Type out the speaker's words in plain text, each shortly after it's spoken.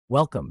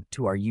Welcome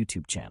to our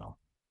YouTube channel.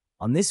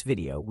 On this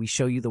video, we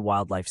show you the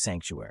wildlife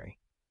sanctuary.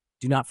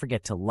 Do not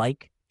forget to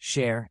like,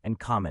 share, and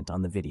comment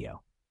on the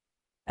video.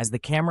 As the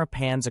camera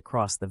pans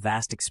across the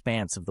vast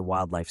expanse of the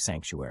wildlife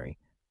sanctuary,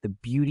 the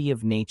beauty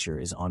of nature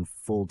is on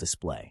full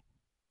display.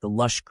 The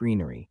lush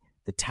greenery,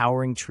 the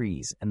towering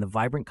trees, and the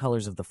vibrant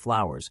colors of the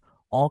flowers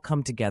all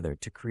come together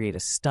to create a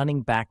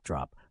stunning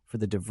backdrop for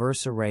the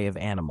diverse array of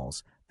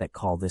animals that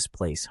call this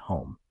place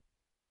home.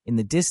 In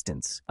the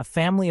distance, a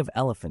family of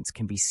elephants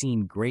can be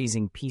seen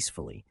grazing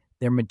peacefully,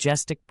 their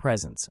majestic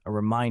presence a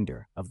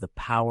reminder of the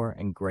power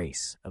and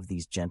grace of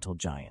these gentle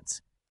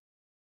giants.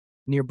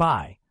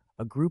 Nearby,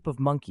 a group of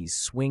monkeys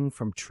swing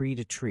from tree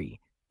to tree,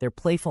 their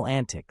playful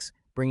antics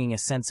bringing a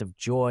sense of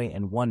joy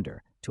and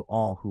wonder to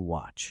all who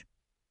watch.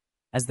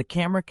 As the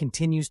camera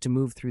continues to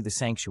move through the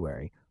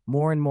sanctuary,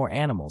 more and more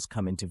animals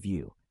come into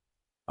view.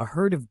 A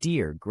herd of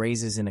deer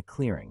grazes in a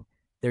clearing,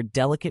 their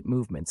delicate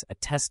movements a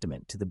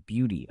testament to the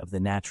beauty of the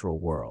natural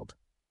world.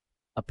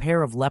 A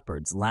pair of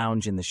leopards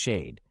lounge in the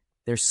shade,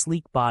 their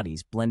sleek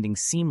bodies blending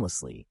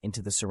seamlessly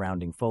into the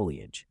surrounding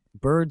foliage.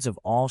 Birds of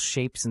all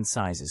shapes and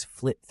sizes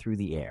flit through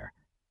the air,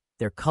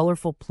 their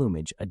colorful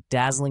plumage a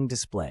dazzling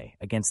display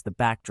against the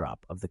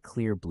backdrop of the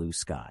clear blue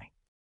sky.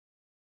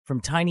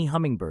 From tiny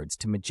hummingbirds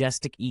to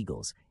majestic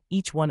eagles,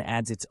 each one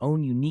adds its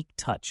own unique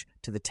touch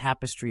to the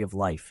tapestry of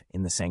life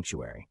in the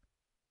sanctuary.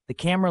 The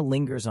camera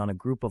lingers on a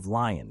group of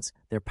lions,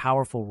 their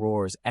powerful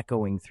roars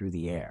echoing through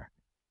the air.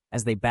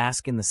 As they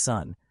bask in the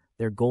sun,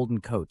 their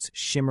golden coats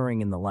shimmering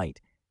in the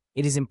light,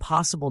 it is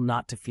impossible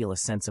not to feel a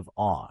sense of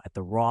awe at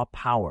the raw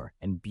power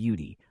and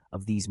beauty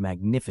of these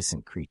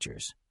magnificent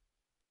creatures.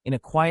 In a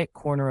quiet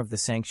corner of the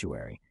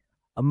sanctuary,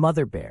 a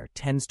mother bear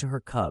tends to her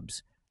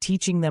cubs,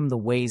 teaching them the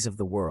ways of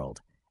the world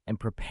and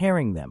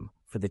preparing them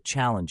for the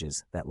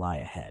challenges that lie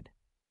ahead.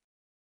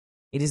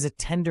 It is a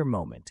tender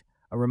moment,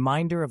 a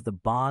reminder of the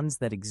bonds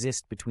that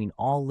exist between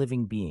all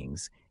living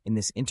beings in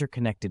this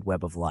interconnected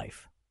web of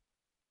life.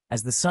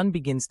 As the sun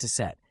begins to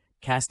set,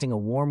 casting a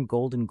warm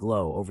golden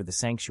glow over the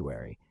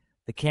sanctuary,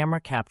 the camera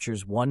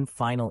captures one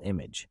final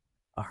image,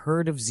 a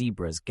herd of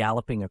zebras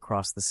galloping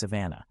across the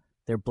savanna,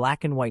 their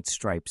black and white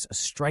stripes a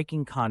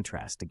striking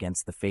contrast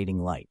against the fading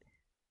light.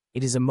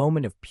 It is a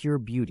moment of pure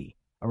beauty,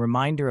 a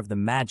reminder of the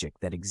magic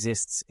that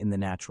exists in the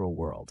natural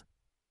world.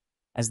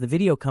 As the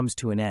video comes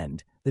to an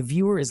end, the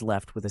viewer is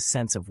left with a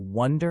sense of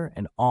wonder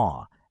and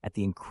awe at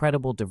the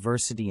incredible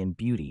diversity and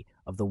beauty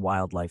of the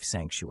wildlife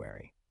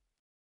sanctuary.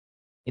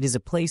 It is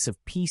a place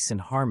of peace and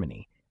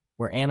harmony,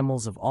 where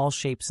animals of all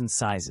shapes and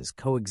sizes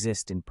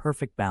coexist in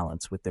perfect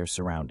balance with their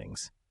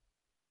surroundings.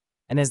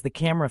 And as the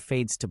camera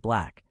fades to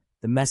black,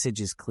 the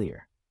message is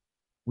clear.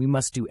 We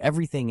must do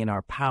everything in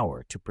our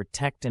power to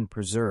protect and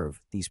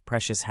preserve these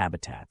precious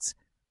habitats,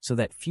 so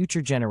that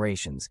future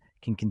generations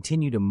can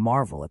continue to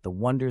marvel at the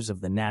wonders of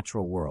the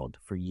natural world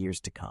for years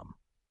to come.